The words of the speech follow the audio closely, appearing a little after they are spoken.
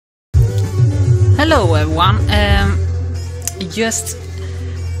Hello everyone, just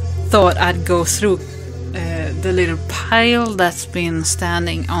thought I'd go through the little pile that's been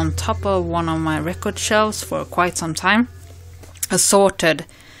standing on top of one of my record shelves for quite some time. Assorted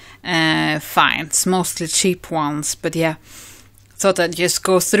finds, mostly cheap ones, but yeah, thought I'd just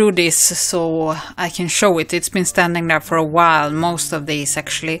go through this so I can show it. It's been standing there for a while, most of these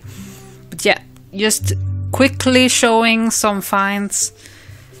actually, but yeah, just quickly showing some finds.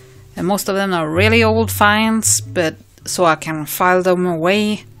 And most of them are really old finds, but so I can file them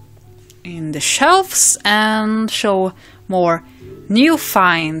away in the shelves and show more new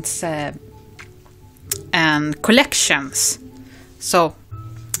finds and collections. So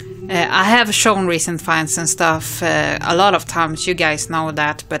I have shown recent finds and stuff a lot of times, you guys know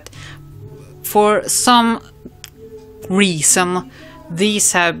that, but for some reason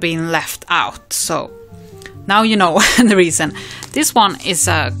these have been left out, so now you know the reason. This one is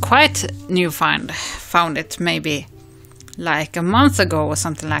a quite new find. Found it maybe like a month ago or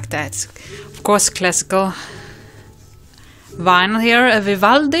something like that. Of course, classical vinyl here,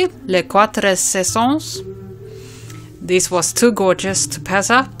 Vivaldi, Les Quatre Saisons. This was too gorgeous to pass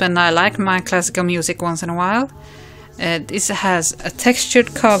up, and I like my classical music once in a while. This has a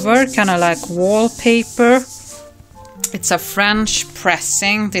textured cover, kind of like wallpaper. It's a French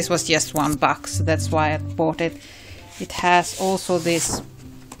pressing. This was just $1, so that's why I bought it. It has also this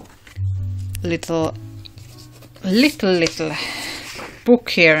little book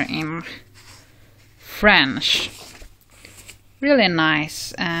here in French. Really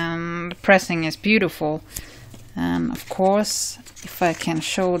nice, and the pressing is beautiful. And of course, if I can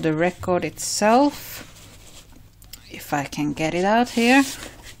show the record itself, if I can get it out here,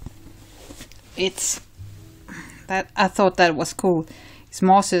 it's that I thought that was cool. His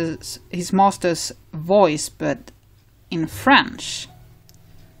master's voice, but in French.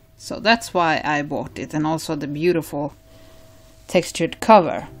 So that's why I bought it, and also the beautiful textured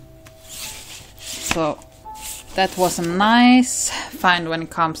cover. So that was a nice find when it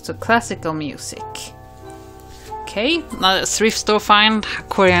comes to classical music. Okay, another thrift store find,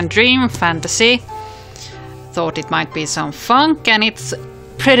 Korean Dream Fantasy. Thought it might be some funk, and it's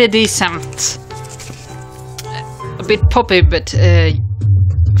pretty decent. A bit poppy, but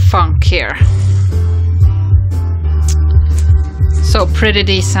funk here. So pretty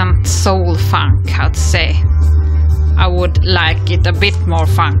decent soul funk, I'd say. I would like it a bit more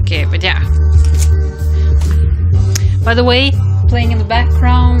funky, but yeah. By the way, playing in the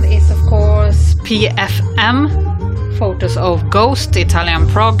background is of course PFM, Photos of Ghost, Italian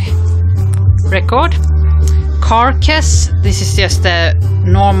prog record. Carcass, this is just a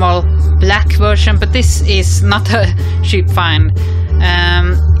normal black version, but this is not a cheap find.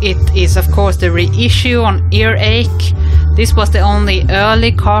 It is of course the reissue on Earache. This was the only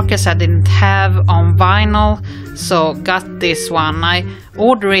early Carcass I didn't have on vinyl, so got this one. I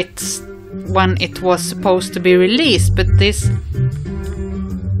ordered it when it was supposed to be released, but this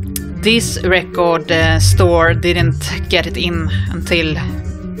record store didn't get it in until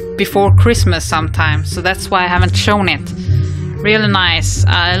before Christmas sometime, so that's why I haven't shown it. Really nice.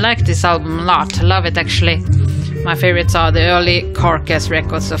 I like this album a lot. I love it actually. My favorites are the early Carcass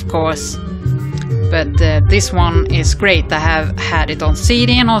records, of course. But this one is great. I have had it on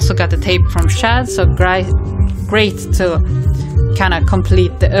CD and also got the tape from Shad, so great to kind of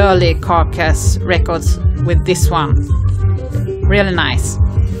complete the early Carcass records with this one. Really nice.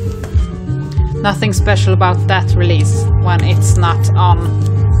 Nothing special about that release when it's not on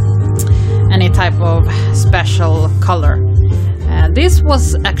any type of special color. This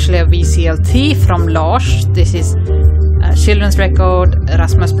was actually a VCLT from Lars. This is a children's record,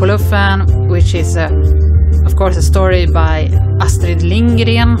 Rasmus på luffen, which is of course a story by Astrid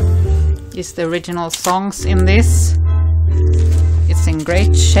Lindgren. Is the original songs in this. It's in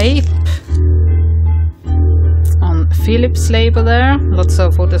great shape. On Philips label there, lots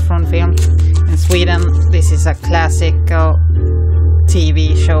of photos from film. In Sweden, this is a classical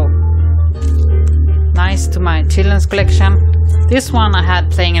TV show. Nice to my children's collection. This one I had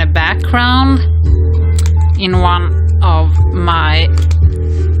playing in the background in one of my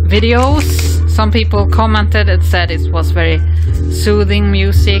videos. Some people commented and said it was very soothing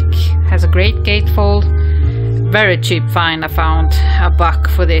music, has a great gatefold. Very cheap find. I found $1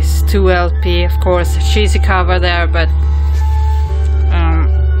 for this 2 LP. Of course, cheesy cover there, but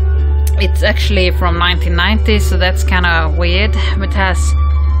it's actually from 1990, so that's kind of weird. But it has,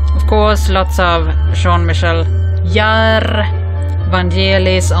 of course, lots of Jean-Michel Jarre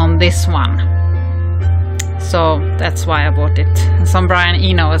Vangelis on this one. So that's why I bought it. And some Brian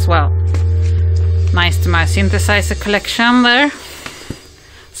Eno as well. Nice to my synthesizer collection there.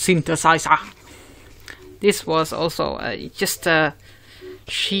 Synthesizer. This was also just a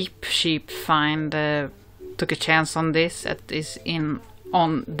cheap find. Took a chance on this. That is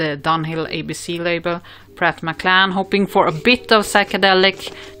on the Dunhill ABC label. Pratt McClan, hoping for a bit of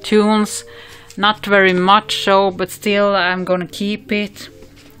psychedelic tunes. Not very much so, but still I'm gonna keep it.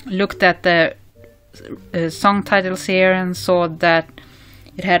 Looked at the song titles here and saw that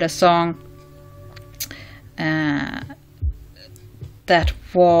it had a song that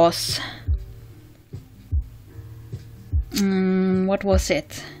was what was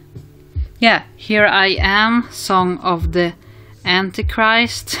it? Yeah, Here I Am, Song of the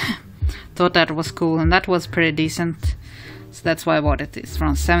Antichrist. Thought that was cool, and that was pretty decent, so that's why I bought it. It's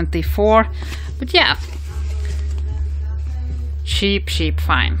from 74, but yeah, cheap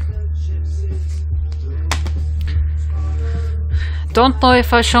fine. Don't know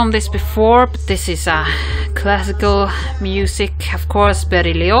if I've shown this before, but this is a classical music, of course,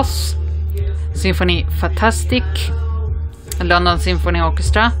 Berlioz, Symphony Fantastique, London Symphony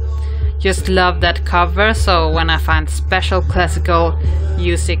Orchestra. Just love that cover, so when I find special classical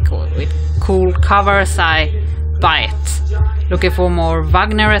music with cool covers, I buy it. Looking for more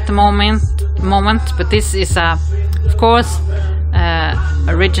Wagner at the moment, but this is a, of course,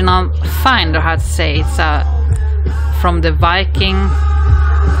 original find, or how to say, it's from the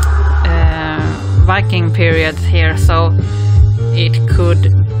Viking period here, so it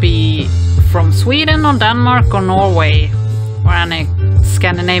could be from Sweden or Denmark or Norway or any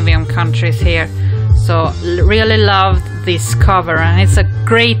Scandinavian countries here. So really loved this cover, and it's a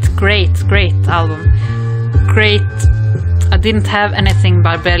great album. Great. I didn't have anything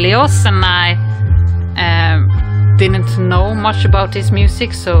by Berlioz, and I didn't know much about his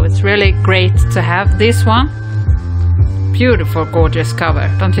music, so it's really great to have this one. Beautiful, gorgeous cover,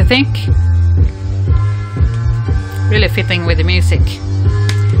 don't you think? Really fitting with the music.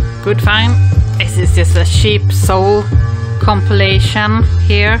 Good find. This is just a cheap soul compilation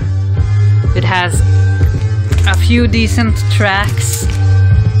here. It has a few decent tracks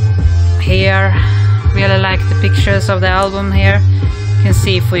here. Really like the pictures of the album here. You can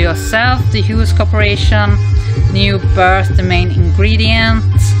see for yourself the Hughes Corporation, New Birth, the main ingredient,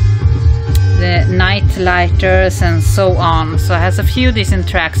 the Night Lighters, and so on. So it has a few decent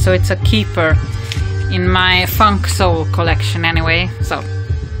tracks, so it's a keeper in my funk soul collection anyway. So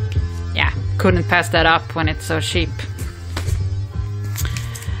yeah, couldn't pass that up when it's so cheap.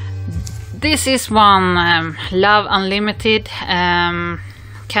 This is one, Love Unlimited, kind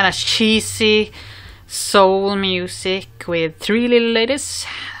of cheesy soul music with three little ladies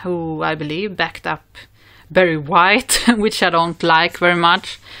who I believe backed up Barry White, which I don't like very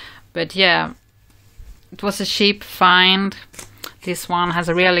much. But yeah, it was a cheap find. This one has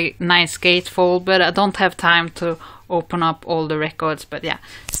a really nice gatefold, but I don't have time to open up all the records. But yeah,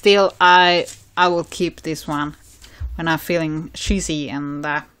 still I will keep this one when I'm feeling cheesy and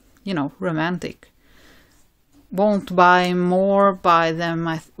you know, romantic. Won't buy more by them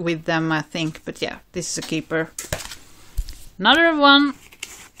with them, I think, but yeah, this is a keeper. Another one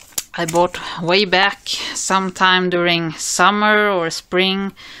I bought way back sometime during summer or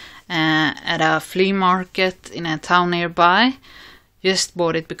spring at a flea market in a town nearby. Just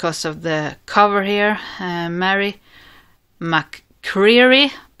bought it because of the cover here. Mary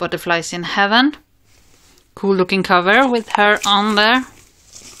McCreary, Butterflies in Heaven. Cool looking cover with her on there.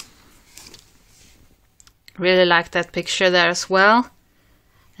 Really like that picture there as well.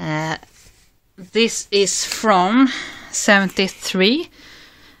 This is from 73.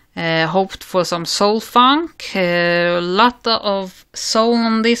 Hoped for some soul funk. A lot of soul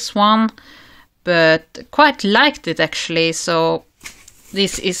on this one, but quite liked it actually. So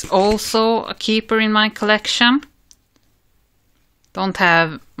this is also a keeper in my collection. Don't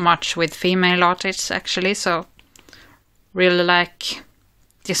have much with female artists actually, so really like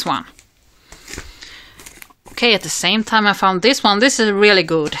this one. Okay, at the same time I found this one. This is a really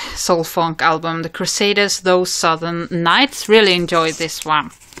good soul funk album. The Crusaders, Those Southern Nights. Really enjoyed this one.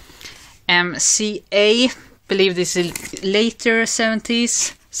 MCA, believe this is later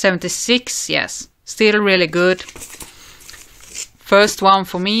 70s. 76, yes. Still really good. First one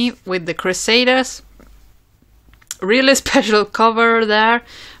for me with the Crusaders. Really special cover there.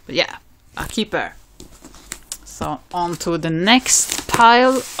 But yeah, a keeper. So on to the next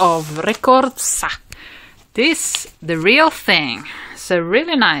pile of records. This, The Real Thing. It's a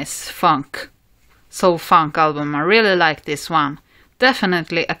really nice funk, soul funk album. I really like this one.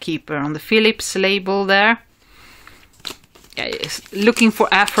 Definitely a keeper on the Philips label there. Yeah, looking for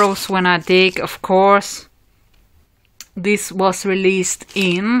afros when I dig, of course. This was released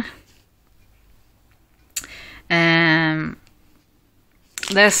in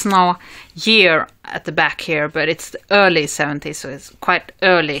There's no year at the back here, but it's the early 70s, so it's quite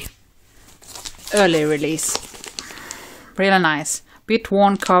early release. Really nice. Bit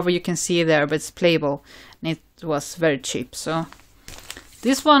worn cover you can see there, but it's playable. And it was very cheap, so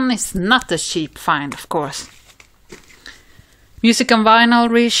this one is not a cheap find, of course. Music on vinyl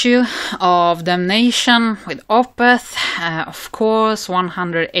reissue of Damnation with Opeth, of course,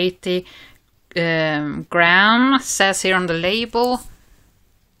 180 gram, says here on the label.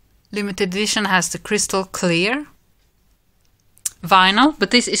 Limited edition has the crystal clear vinyl,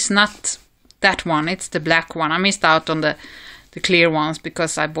 but this is not that one, it's the black one. I missed out on the clear ones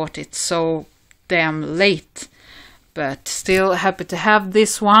because I bought it so damn late, but still happy to have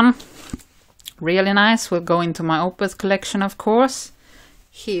this one. Really nice. Will go into my Opeth collection, of course.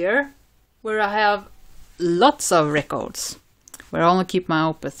 Here, where I have lots of records, where I only keep my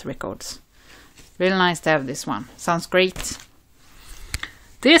Opeth records. Really nice to have this one. Sounds great.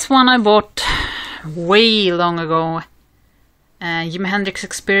 This one I bought way long ago. Jimi Hendrix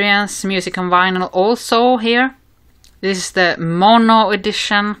Experience, music on vinyl also here. This is the mono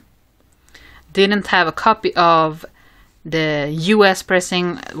edition. Didn't have a copy of the US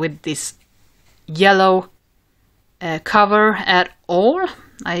pressing with this yellow cover at all.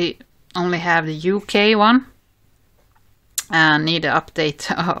 I only have the UK one. And need an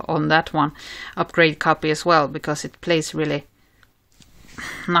update on that one. Upgrade copy as well, because it plays really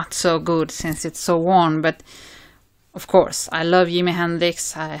not so good since it's so worn. But of course, I love Jimi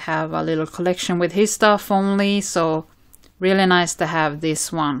Hendrix. I have a little collection with his stuff only, so really nice to have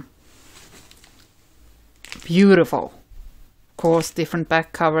this one. Beautiful. Of course, different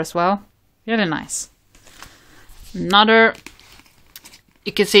back cover as well. Really nice. Another,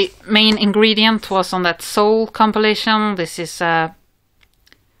 you can see, main ingredient was on that Soul compilation. This is an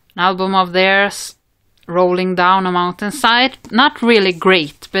album of theirs, Rolling Down a Mountainside. Not really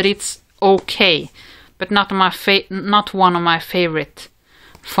great, but it's okay. But not one of my favorite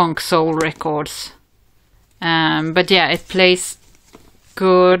funk soul records. But yeah, it plays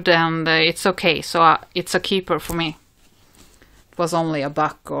good and it's okay. So it's a keeper for me. It was only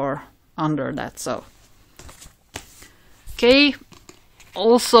 $1 or under that, so. Okay.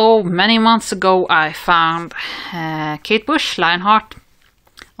 Also, many months ago I found Kate Bush, Lionheart.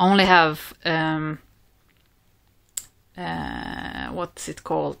 Only have what's it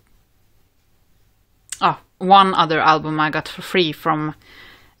called? Oh, one other album I got for free from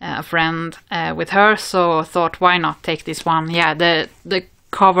a friend with her, so I thought, why not take this one? Yeah, the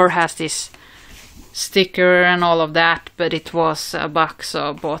cover has this sticker and all of that, but it was $1, so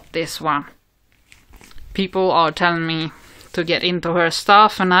I bought this one. People are telling me to get into her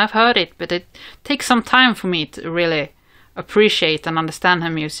stuff, and I've heard it, but it takes some time for me to really appreciate and understand her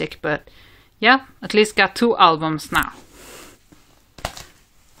music. But yeah, at least got 2 albums now.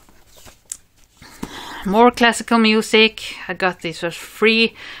 More classical music. I got this for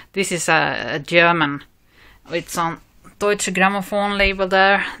free. This is a German. It's on Deutsche Grammophon label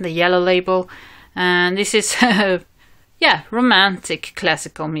there, the yellow label. And this is, yeah, romantic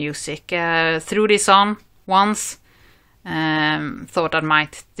classical music. Threw this on once. Thought I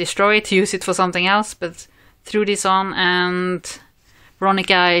might destroy it, use it for something else, but threw this on, and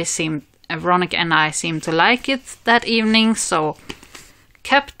Veronica and I seemed to like it that evening, so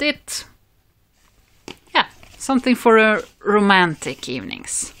kept it. Yeah, something for romantic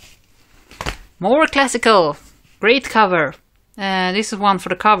evenings. More classical, great cover. This is one for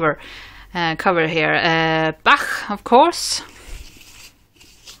the cover here. Bach, of course.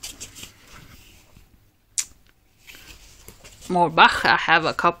 More Bach. I have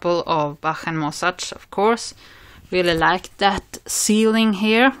a couple of Bach and Mozart, of course. Really like that ceiling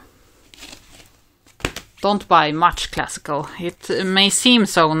here. Don't buy much classical. It may seem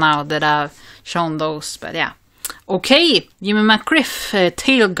so now that I've shown those, but yeah. Okay, Jimmy McGriff,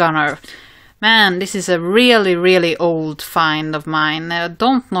 Tail Gunner. Man, this is a really, really old find of mine. I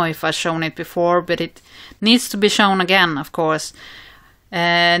don't know if I've shown it before, but it needs to be shown again, of course.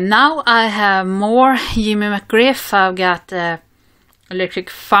 Now I have more Jimmy McGriff. I've got Electric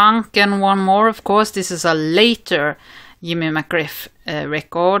Funk and one more, of course. This is a later Jimmy McGriff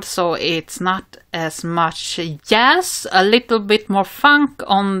record, so it's not as much jazz, a little bit more funk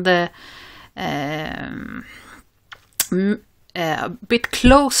on the a bit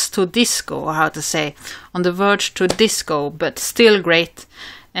close to disco, or how to say, on the verge to disco, but still great.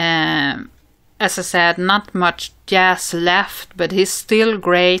 As I said, not much jazz left, but he's still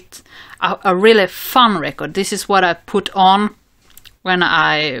great. A really fun record. This is what I put on when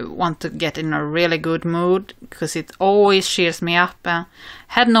I want to get in a really good mood, because it always cheers me up.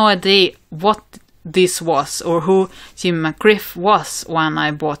 Had no idea what this was, or who Jim McGriff was when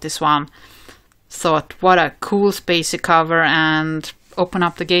I bought this one. Thought, what a cool spacey cover, and open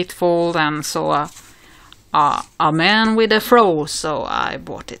up the gatefold and saw a man with a fro, so I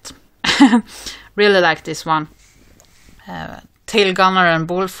bought it. Really like this one. Tail Gunner and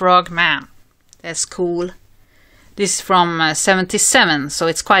Bullfrog, man, that's cool. This is from 77, so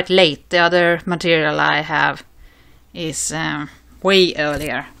it's quite late. The other material I have is way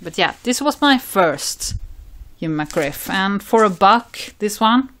earlier. But yeah, this was my first Jim McGriff, and for $1, this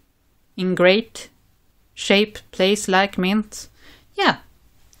one in great shape, plays like mint. Yeah,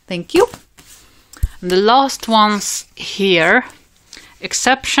 thank you. And the last ones here,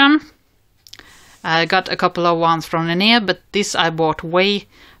 Exception. I got a couple of ones from Linnea, but this I bought way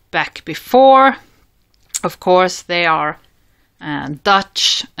back before. Of course, they are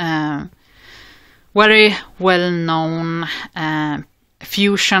Dutch, very well-known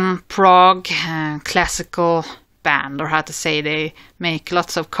fusion prog classical band, or how to say, they make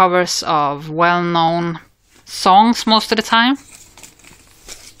lots of covers of well-known songs most of the time.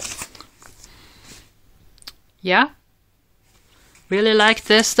 Yeah, really like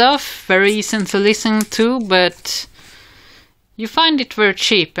this stuff, very easy to listen to, but you find it very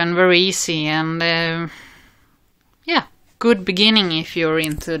cheap and very easy, and yeah, good beginning if you're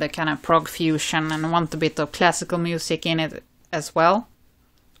into the kind of prog fusion and want a bit of classical music in it as well.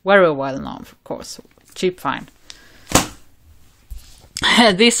 Very well known, of course, cheap find.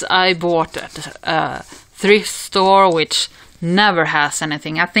 This I bought at a thrift store which never has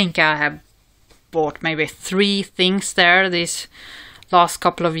anything. I think I have bought maybe 3 things there these last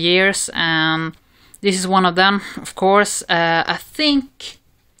couple of years, and this is one of them, of course. I think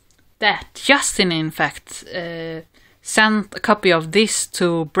that Justin, in fact, sent a copy of this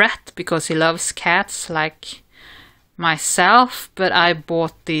to Brett because he loves cats like myself, but I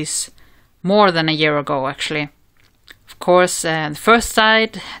bought this more than a year ago, actually. Of course, the first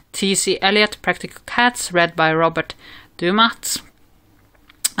side, T.C. Eliot, Practical Cats, read by Robert Dumas.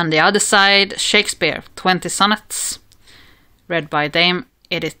 And the other side, Shakespeare, 20 Sonnets, read by Dame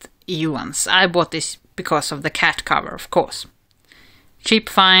Edith Ewans. I bought this because of the cat cover, of course. Cheap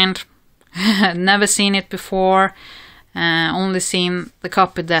find, never seen it before, only seen the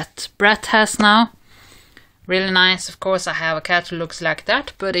copy that Brett has now. Really nice, of course. I have a cat who looks like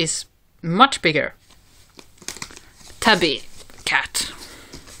that, but is much bigger. Tabby cat.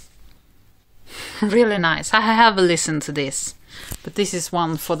 Really nice. I have listened to this, but this is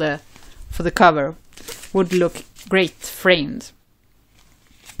one for the cover. Would look great framed.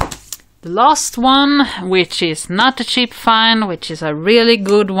 The last one, which is not a cheap find, which is a really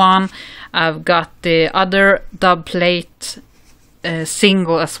good one. I've got the other dub plate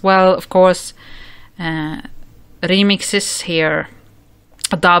single as well, of course. Remixes here,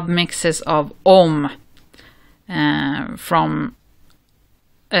 dub mixes of Om from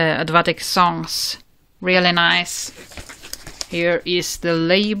Advatic Songs. Really nice. Here is the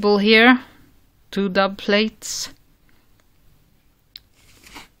label here, 2 dub plates.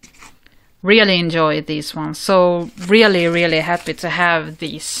 Really enjoy these ones, so really happy to have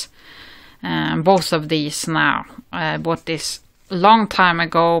these, both of these now. I bought this a long time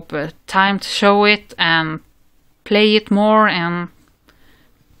ago, but time to show it and play it more and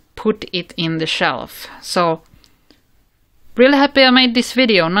put it in the shelf. So really happy I made this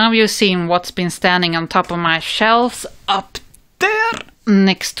video. Now you've seen what's been standing on top of my shelves up there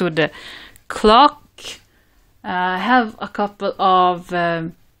next to the clock. I have a couple of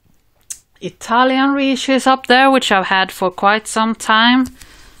Italian reissues up there, which I've had for quite some time,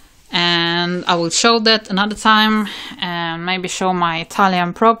 and I will show that another time, and maybe show my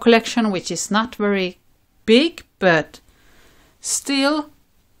Italian prog collection, which is not very big, but still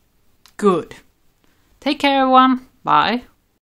good. Take care, everyone. Bye.